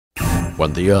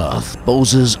When the earth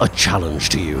poses a challenge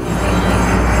to you,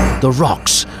 the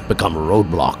rocks become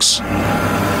roadblocks,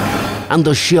 and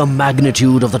the sheer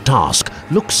magnitude of the task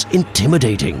looks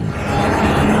intimidating,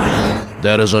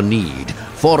 there is a need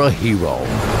for a hero.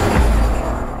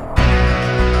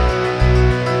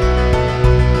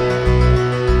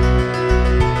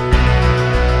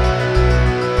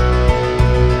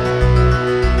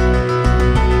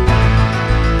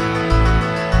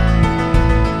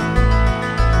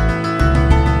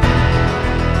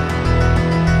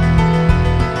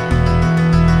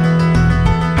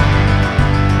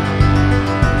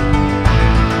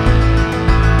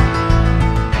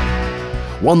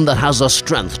 One that has the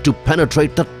strength to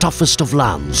penetrate the toughest of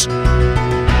lands.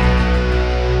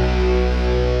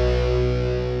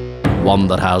 One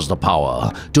that has the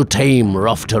power to tame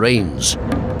rough terrains.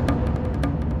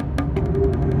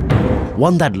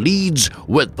 One that leads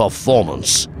with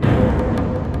performance.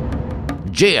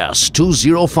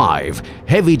 JS205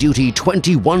 heavy-duty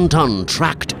 21-ton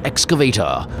tracked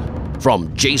excavator from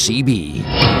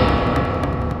JCB.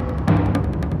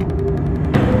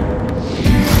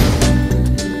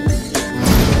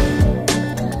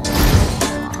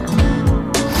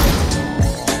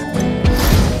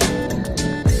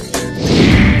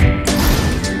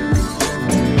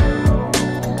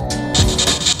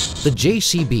 The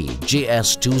JCB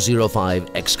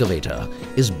JS205 excavator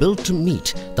is built to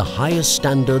meet the highest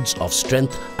standards of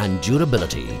strength and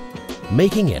durability,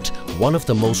 making it one of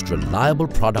the most reliable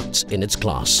products in its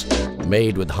class,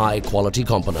 made with high-quality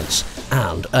components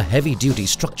and a heavy-duty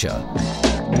structure.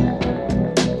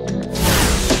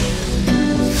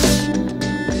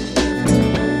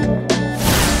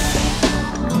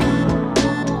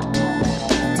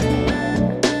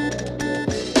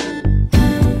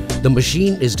 The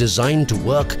machine is designed to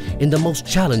work in the most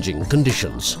challenging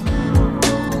conditions.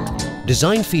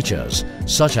 Design features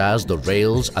such as the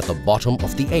rails at the bottom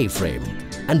of the A-frame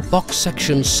and box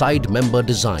section side member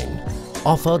design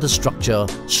offer the structure,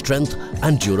 strength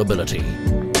and durability.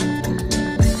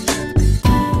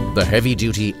 The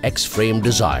heavy-duty X-frame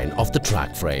design of the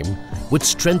track frame with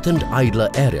strengthened idler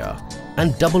area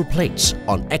and double plates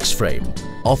on X-frame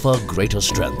offer greater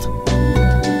strength.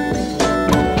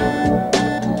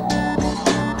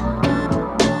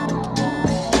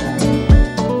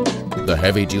 The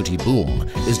heavy-duty boom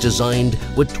is designed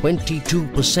with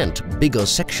 22% bigger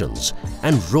sections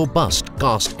and robust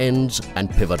cast ends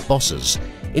and pivot bosses,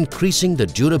 increasing the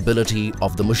durability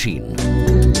of the machine.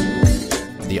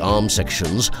 The arm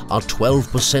sections are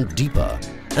 12% deeper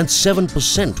and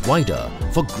 7% wider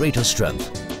for greater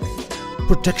strength.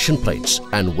 Protection plates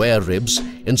and wear ribs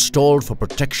installed for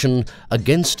protection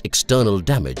against external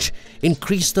damage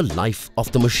increase the life of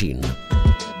the machine.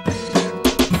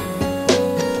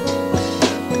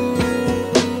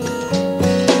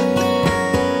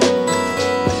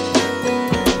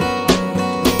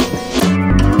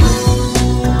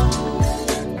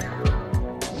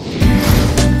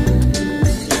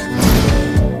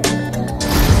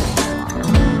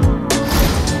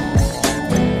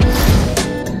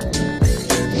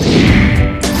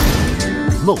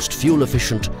 Most fuel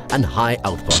efficient and high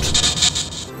output.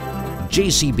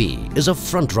 JCB is a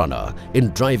front runner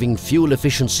in driving fuel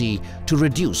efficiency to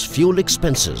reduce fuel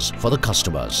expenses for the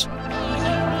customers.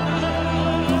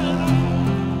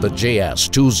 The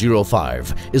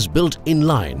JS205 is built in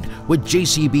line with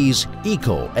JCB's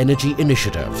Eco Energy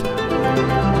Initiative.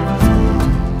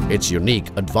 Its unique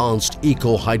advanced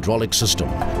eco hydraulic system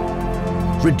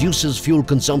reduces fuel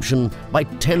consumption by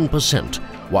 10%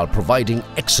 while providing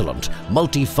excellent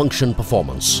multi-function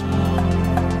performance.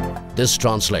 This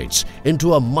translates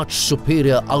into a much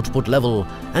superior output level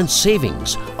and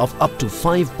savings of up to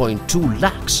 5.2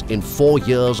 lakhs in 4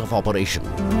 years of operation.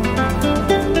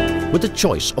 With the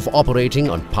choice of operating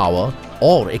on power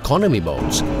or economy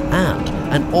modes and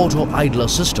an auto idler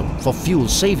system for fuel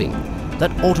saving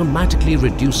that automatically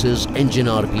reduces engine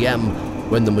RPM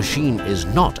when the machine is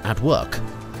not at work,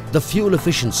 the fuel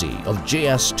efficiency of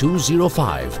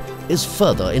JS205 is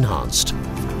further enhanced.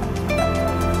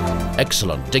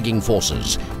 Excellent digging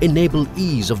forces enable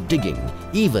ease of digging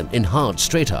even in hard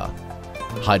strata.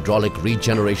 Hydraulic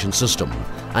regeneration system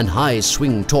and high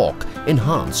swing torque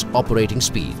enhance operating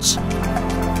speeds.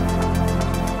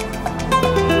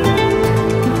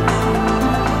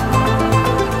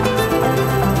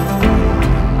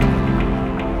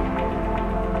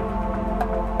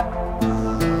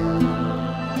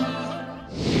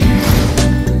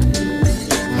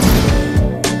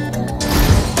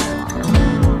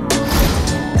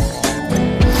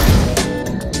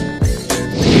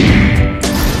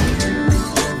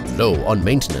 Low on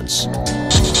maintenance.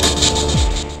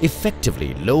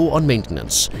 Effectively low on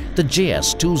maintenance, the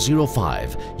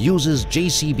JS205 uses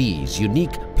JCB's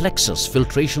unique plexus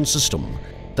filtration system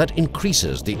that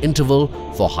increases the interval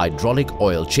for hydraulic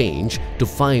oil change to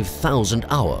 5,000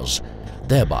 hours,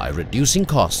 thereby reducing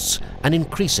costs and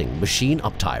increasing machine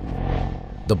uptime.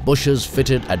 The bushes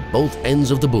fitted at both ends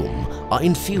of the boom are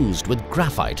infused with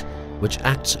graphite, which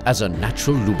acts as a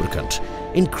natural lubricant,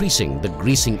 increasing the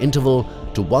greasing interval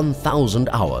to 1,000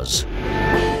 hours.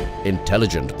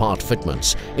 Intelligent part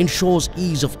fitments ensures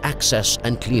ease of access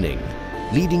and cleaning,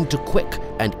 leading to quick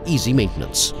and easy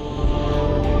maintenance.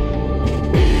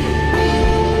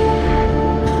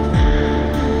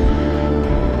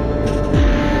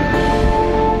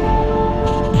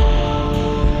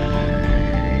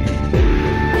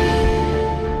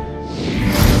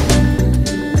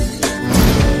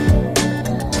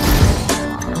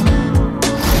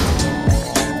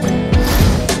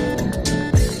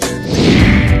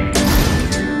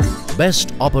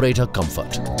 Best operator comfort.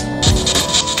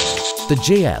 The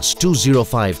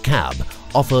JS205 cab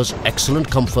offers excellent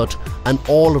comfort and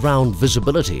all-round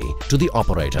visibility to the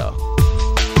operator.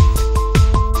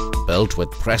 Built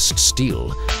with pressed steel,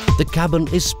 the cabin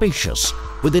is spacious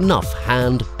with enough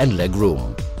hand and leg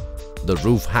room. The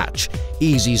roof hatch,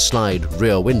 easy slide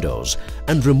rear windows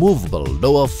and removable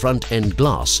lower front end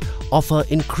glass offer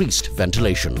increased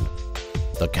ventilation.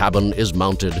 The cabin is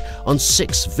mounted on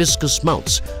 6 viscous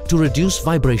mounts to reduce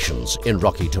vibrations in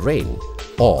rocky terrain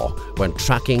or when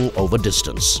tracking over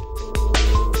distance.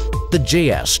 The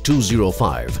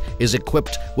JS205 is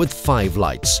equipped with 5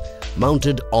 lights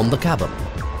mounted on the cabin,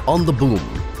 on the boom,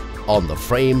 on the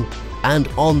frame and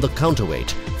on the counterweight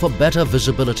for better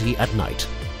visibility at night,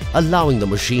 allowing the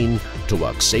machine to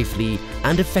work safely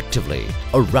and effectively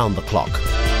around the clock.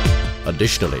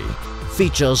 Additionally,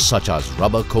 features such as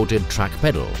rubber-coated track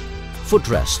pedal,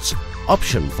 footrests,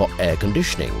 option for air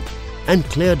conditioning, and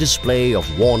clear display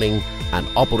of warning and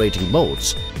operating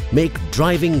modes make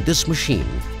driving this machine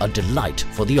a delight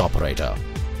for the operator.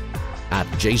 At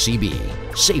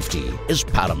JCB, safety is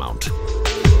paramount.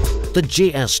 The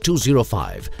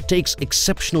JS205 takes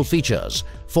exceptional features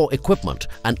for equipment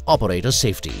and operator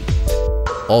safety.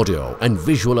 Audio and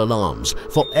visual alarms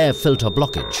for air filter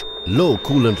blockage, low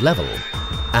coolant level,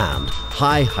 and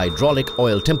high hydraulic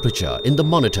oil temperature in the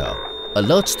monitor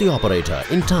alerts the operator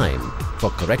in time for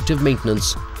corrective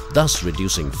maintenance, thus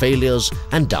reducing failures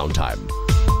and downtime.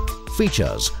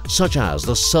 Features such as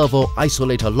the servo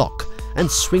isolator lock and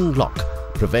swing lock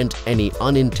prevent any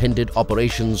unintended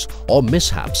operations or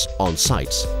mishaps on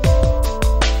sites.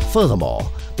 Furthermore,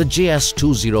 the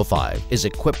JS205 is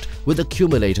equipped with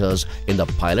accumulators in the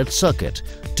pilot circuit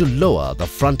to lower the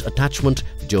front attachment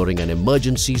during an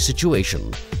emergency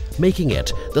situation, making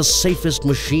it the safest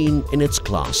machine in its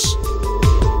class.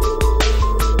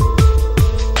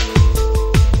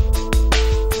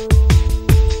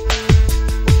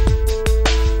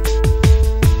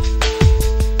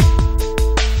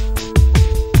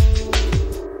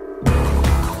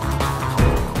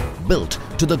 Built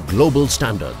to the global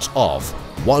standards of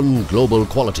One Global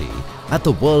Quality at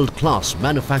the world-class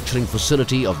manufacturing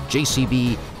facility of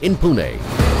JCB in Pune.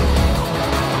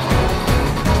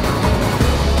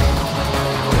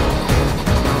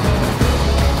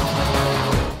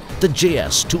 The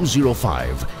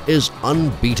JS205 is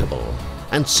unbeatable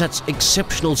and sets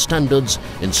exceptional standards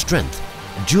in strength,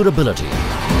 durability,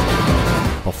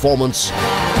 performance,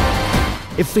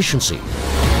 efficiency,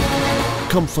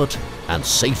 comfort and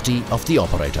safety of the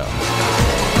operator.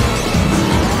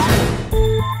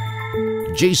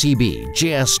 JCB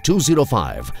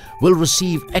JS205 will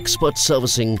receive expert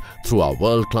servicing through our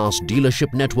world-class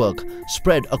dealership network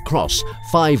spread across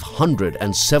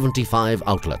 575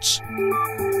 outlets.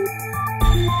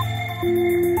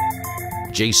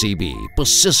 JCB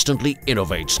persistently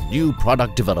innovates new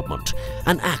product development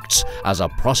and acts as a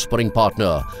prospering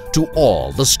partner to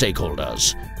all the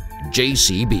stakeholders.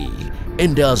 JCB,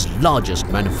 India's largest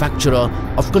manufacturer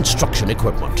of construction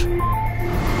equipment.